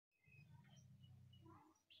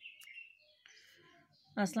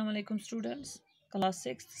अस्सलाम वालेकुम students. Class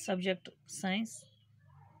 6 subject science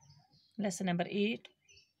lesson number 8।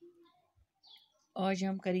 आज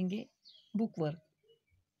हम करेंगे book work.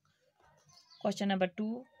 Question number 2,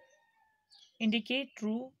 indicate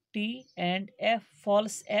true T and F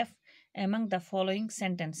false F among the following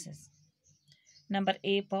sentences. Number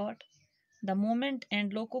A part, the movement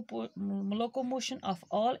and locomotion of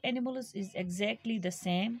all animals is exactly the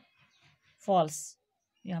same. False,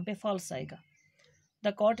 यहाँ पे false आएगा।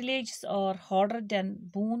 The cartilages are harder than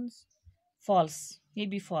bones. False, ये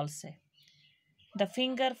भी false है। The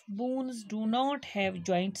finger bones do not have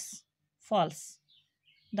joints. False.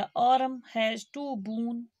 The arm has two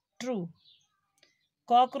bones. True.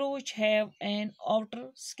 Cockroach have an outer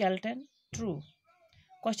skeleton. True.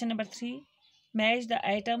 Question number 3. Match the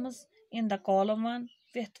items in the column 1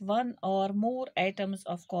 with one or more items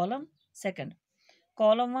of column 2.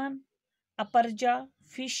 Column 1, upper jaw,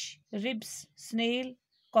 fish, ribs, snail,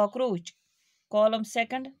 cockroach. Column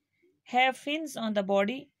 2, have fins on the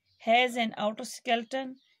body, has an outer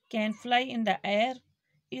skeleton, can fly in the air,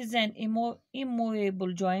 is an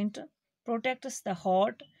immovable joint, protects the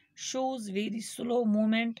heart, shows very slow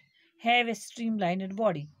movement, have a streamlined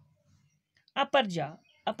body. Upper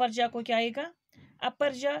jaw को क्या आएगा? Upper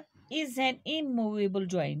jaw is an immovable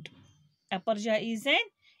joint. Upper jaw is an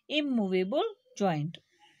immovable joint.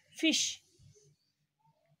 Fish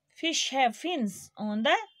have fins on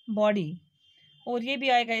the body. और ये भी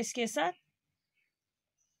आएगा इसके साथ,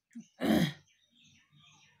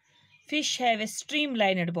 fish have a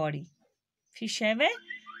streamlined body. Fish have a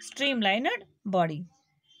streamlined body.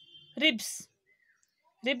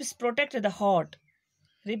 Ribs protect the heart.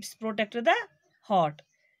 Ribs protect the heart.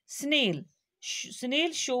 Snail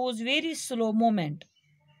shows very slow movement.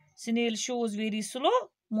 Snail shows very slow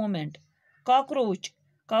movement.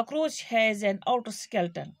 Cockroach has an outer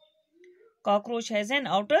skeleton. Cockroach has an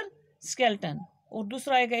outer skeleton. और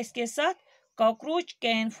दूसरा आएगा इसके साथ, cockroach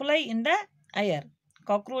can fly in the air.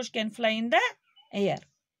 Cockroach can fly in the air.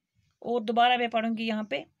 और दोबारा मैं पढ़ूंगी यहाँ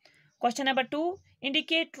पे। Question number 2,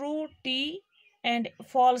 indicate true T and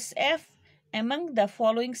false F among the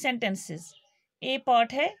following sentences. A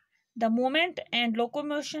part है, the movement and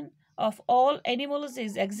locomotion of all animals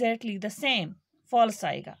is exactly the same. False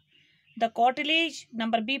आएगा। The cartilage,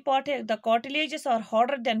 number B part है, the cartilages are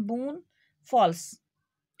harder than bone. False,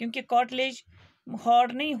 क्योंकि cartilage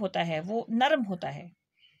hard नहीं होता है, वो नरम होता है।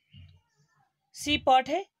 सी पार्ट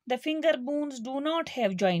है, the finger bones do not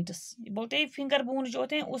have joints. बोलते हैं फिंगर बोन्स जो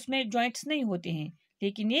होते हैं उसमें जॉइंट्स नहीं होते हैं,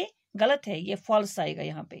 लेकिन ये गलत है, ये फॉल्स आएगा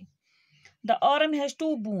यहाँ पे। The arm has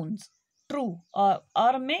to bones. True, और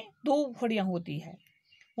आर्म में दो हड्डियां होती है,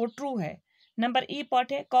 वो ट्रू है। नंबर ई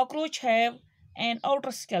पार्ट है, cockroach have an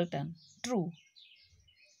outer skeleton. True.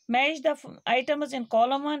 Match the items in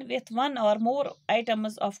column 1 with one और मोर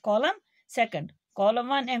items of column 2. Column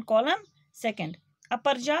 1 and column 2.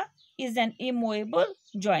 Upper jaw is an immovable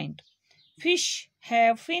joint. Fish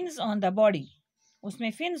have fins on the body.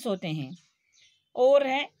 उसमें fins होते हैं। और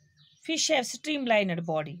है, fish have streamlined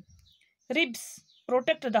body. Ribs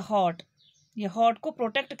protect the heart. ये heart को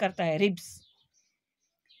protect करता है, ribs.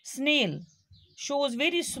 Snail shows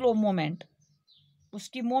very slow movement.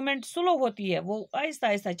 उसकी movement slow होती है, वो आहिस्ता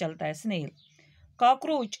आहिस्ता चलता है, snail.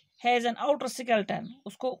 Cockroach has an outer skeleton.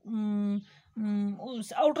 उसको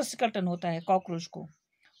आउटर स्केलेटन होता है कॉकरोच को।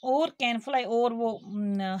 और कैन फ्लाई, और वो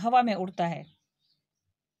हवा में उड़ता है।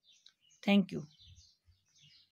 Thank you.